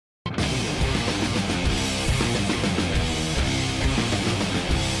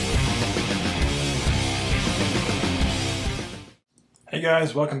Hey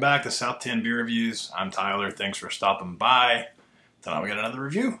guys, welcome back to Untappd Beer Reviews. I'm Tyler. Thanks for stopping by. Tonight we got another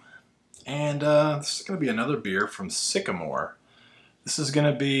review. And this is going to be another beer from Sycamore. This is going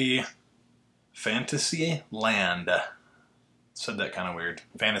to be Fantasyland. Said that kind of weird.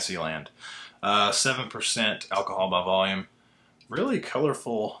 Fantasyland. 7% alcohol by volume. Really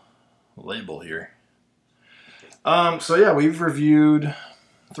colorful label here. So yeah, we've reviewed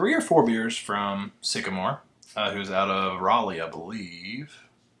 3 or 4 beers from Sycamore. Who's out of Raleigh, I believe.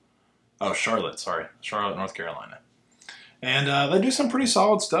 Oh, Charlotte, sorry. Charlotte, North Carolina. And they do some pretty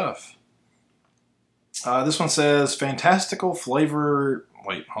solid stuff. This one says, fantastical flavor...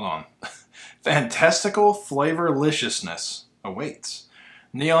 Wait, hold on. Fantastical flavorliciousness awaits.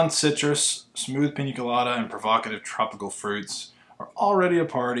 Neon citrus, smooth pina colada, and provocative tropical fruits are already a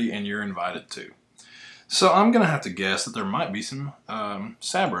party, and you're invited too. So I'm going to have to guess that there might be some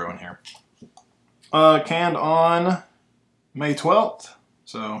Sabro in here. Canned on May 12th,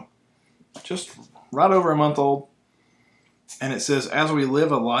 so just right over a month old. And it says, as we live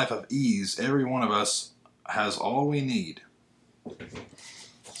a life of ease, every one of us has all we need.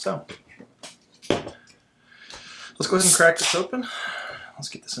 So, let's go ahead and crack this open. Let's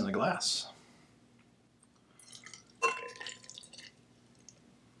get this in a glass.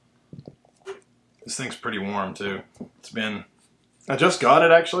 This thing's pretty warm too. I just got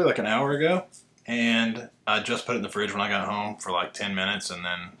it actually like an hour ago. And I just put it in the fridge when I got home for like 10 minutes, and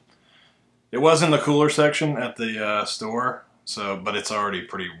then it was in the cooler section at the store, but it's already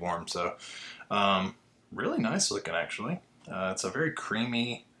pretty warm, so really nice looking actually. It's a very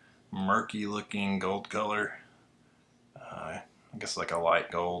creamy, murky looking gold color. I guess like a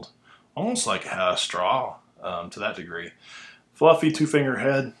light gold, almost like a straw to that degree. Fluffy 2-finger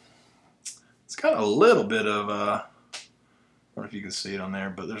head. It's got a little bit of, I don't know if you can see it on there,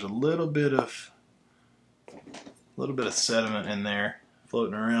 but there's a little bit of sediment in there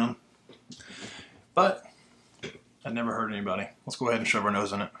floating around. But that never hurt anybody. Let's go ahead and shove our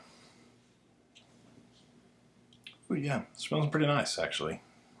nose in it. Oh yeah, it smells pretty nice actually.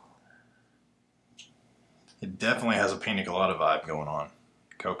 It definitely has a pina colada vibe going on.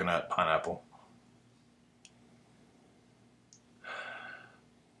 Coconut, pineapple.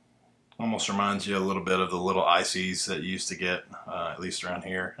 Almost reminds you a little bit of the little ices that you used to get, at least around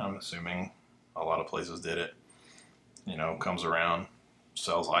here. I'm assuming a lot of places did it. You know, comes around,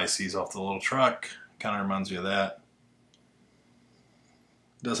 sells ices off the little truck. Kind of reminds you of that.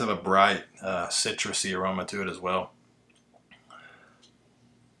 It does have a bright citrusy aroma to it as well.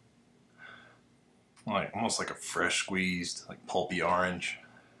 Like almost like a fresh squeezed, like pulpy orange.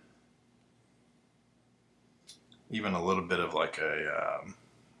 Even a little bit of like a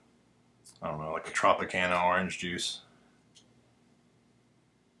I don't know, like a Tropicana orange juice.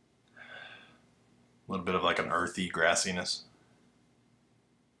 A little bit of like an earthy grassiness.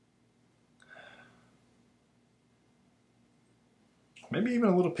 Maybe even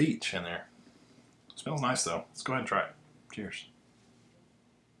a little peach in there. Smells nice though. Let's go ahead and try it. Cheers.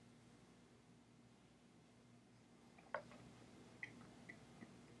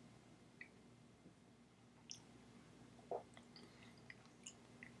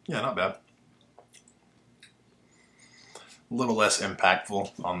 Yeah, not bad. A little less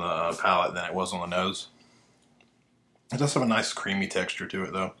impactful on the palate than it was on the nose. It does have a nice creamy texture to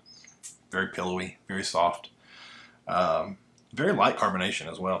it though. Very pillowy, very soft. Very light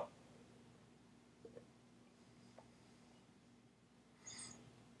carbonation as well.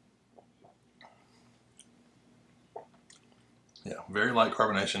 Yeah, very light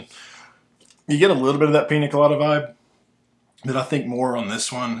carbonation. You get a little bit of that pina colada vibe, but I think more on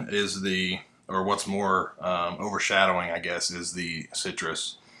this one is what's more overshadowing, I guess, is the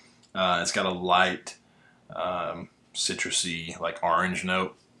citrus. It's got a light citrusy, like orange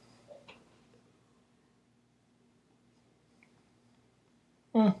note.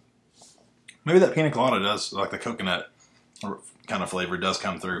 Maybe that pina colada does, like the coconut kind of flavor does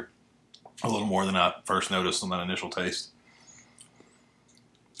come through a little more than I first noticed on that initial taste.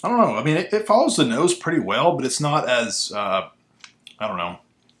 I don't know. I mean, it follows the nose pretty well, but it's not as, I don't know.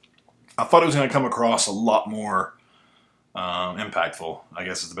 I thought it was going to come across a lot more impactful, I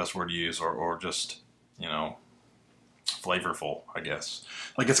guess is the best word to use, or just, you know, flavorful, I guess.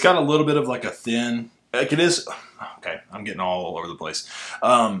 Like it's got a little bit of like a thin, like it is, okay, I'm getting all over the place.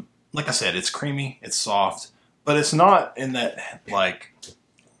 Like I said, it's creamy, it's soft, but it's not in that like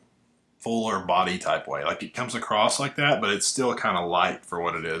fuller body type way. Like it comes across like that, but it's still kind of light for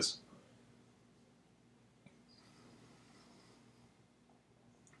what it is.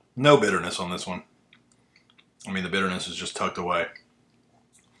 No bitterness on this one. I mean, the bitterness is just tucked away.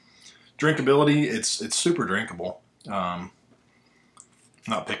 Drinkability, it's super drinkable.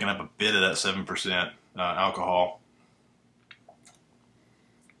 Not picking up a bit of that 7% alcohol.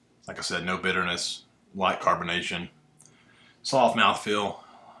 Like I said, no bitterness, light carbonation, soft mouthfeel,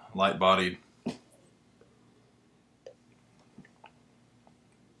 light bodied.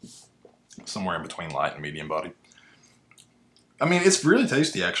 Somewhere in between light and medium bodied. I mean, it's really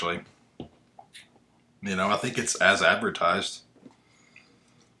tasty actually. You know, I think it's as advertised.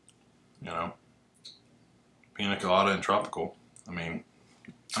 You know, pina colada and tropical. I mean,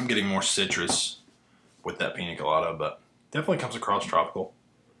 I'm getting more citrus with that pina colada, but definitely comes across tropical.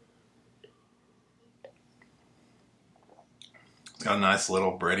 It's got a nice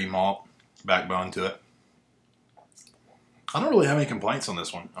little bready malt backbone to it. I don't really have any complaints on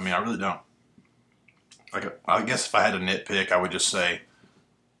this one. I mean, I really don't. I guess if I had to nitpick, I would just say,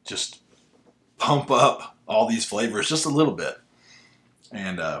 just pump up all these flavors just a little bit,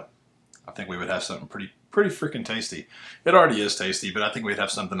 and I think we would have something pretty freaking tasty. It already is tasty, but I think we'd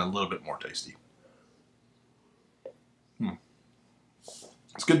have something a little bit more tasty.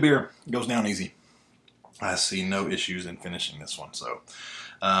 It's good beer. It goes down easy. I see no issues in finishing this one. So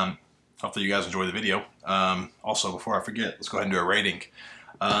hopefully you guys enjoy the video. Also, before I forget, let's go ahead and do a rating.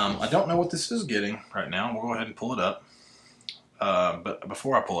 I don't know what this is getting right now. We'll go ahead and pull it up. But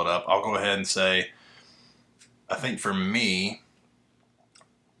before I pull it up, I'll go ahead and say, I think for me,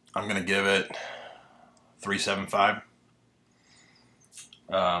 I'm going to give it 3.75.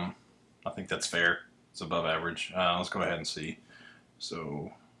 I think that's fair. It's above average. Let's go ahead and see.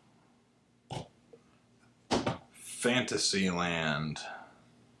 So, Fantasyland.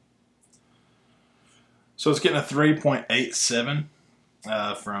 So it's getting a 3.87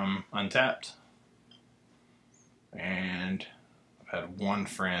 from Untappd. And I've had one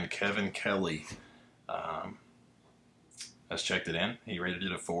friend, Kevin Kelly, has checked it in. He rated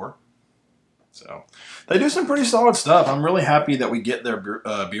it a 4. So they do some pretty solid stuff. I'm really happy that we get their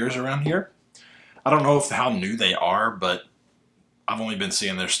beers around here. I don't know how new they are, but I've only been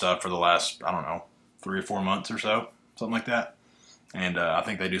seeing their stuff for the last, I don't know, 3 or 4 months or so, something like that. And I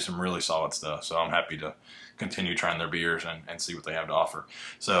think they do some really solid stuff. So I'm happy to continue trying their beers and see what they have to offer.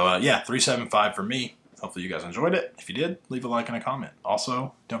 So yeah, 3.75 for me. Hopefully you guys enjoyed it. If you did, leave a like and a comment.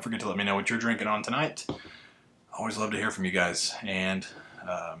 Also, don't forget to let me know what you're drinking on tonight. Always love to hear from you guys. And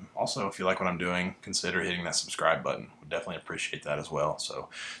also, if you like what I'm doing, consider hitting that subscribe button. Would definitely appreciate that as well. So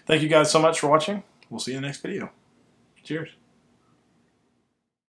thank you guys so much for watching. We'll see you in the next video. Cheers.